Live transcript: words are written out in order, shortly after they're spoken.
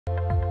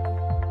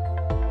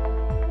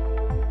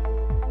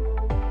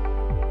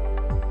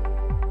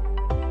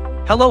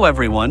Hello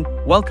everyone,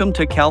 welcome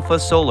to Calpha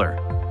Solar.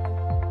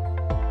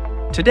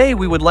 Today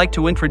we would like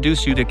to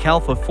introduce you to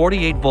Calpha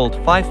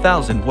 48V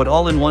 5000W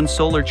All-in-One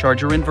Solar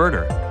Charger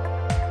Inverter.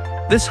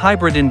 This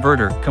hybrid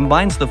inverter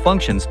combines the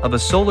functions of a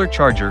solar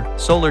charger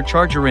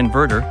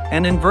inverter,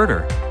 and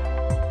inverter.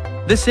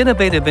 This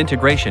innovative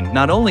integration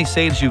not only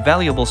saves you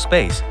valuable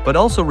space but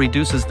also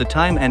reduces the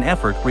time and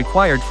effort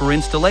required for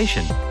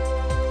installation.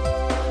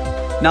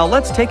 Now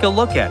let's take a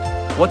look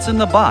at what's in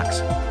the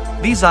box.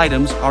 These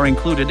items are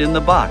included in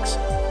the box.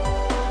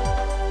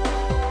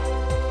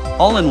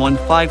 All-in-One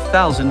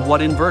 5000W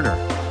inverter.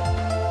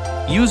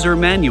 User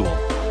manual.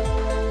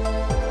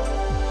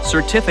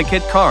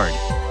 Certificate card.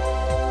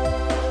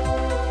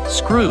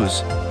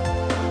 Screws.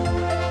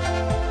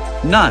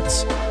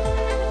 Nuts.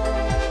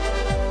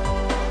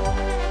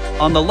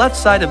 On the left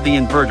side of the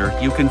inverter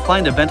you can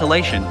find a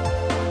ventilation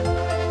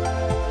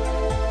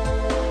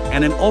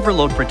and an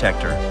overload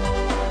protector.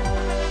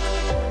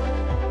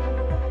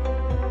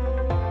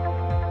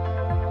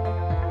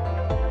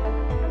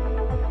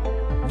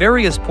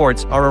 Various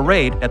ports are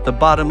arrayed at the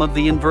bottom of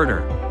the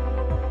inverter.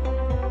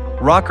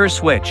 Rocker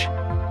switch.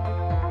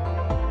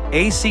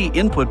 AC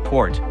input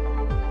port.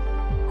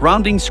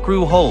 Grounding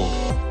screw hold.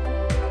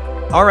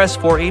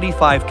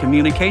 RS-485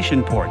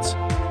 communication ports.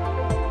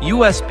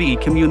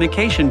 USB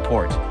communication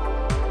port.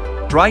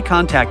 Dry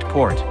contact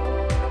port.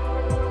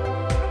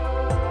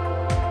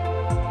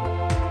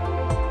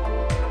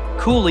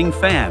 Cooling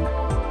fan.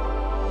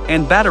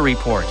 And battery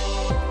port.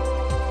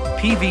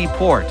 PV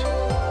port.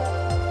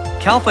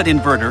 Calpha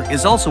inverter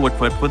is also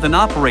equipped with an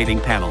operating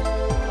panel,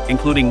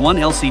 including one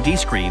LCD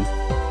screen,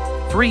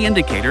 3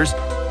 indicators,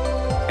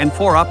 and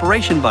 4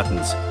 operation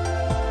buttons.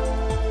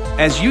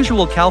 As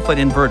usual, Calpha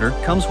inverter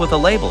comes with a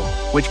label,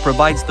 which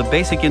provides the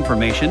basic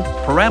information,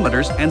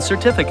 parameters, and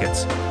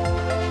certificates.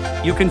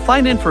 You can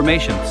find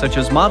information such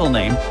as model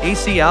name,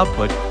 AC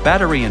output,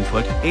 battery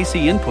input,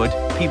 AC input,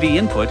 PV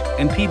input,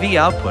 and PV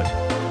output.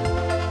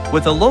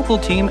 With a local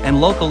team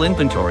and local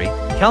inventory,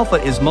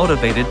 Calpha is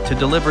motivated to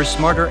deliver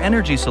smarter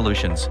energy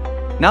solutions.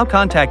 Now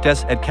contact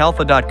us at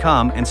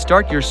calpha.com and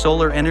start your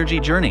solar energy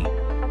journey.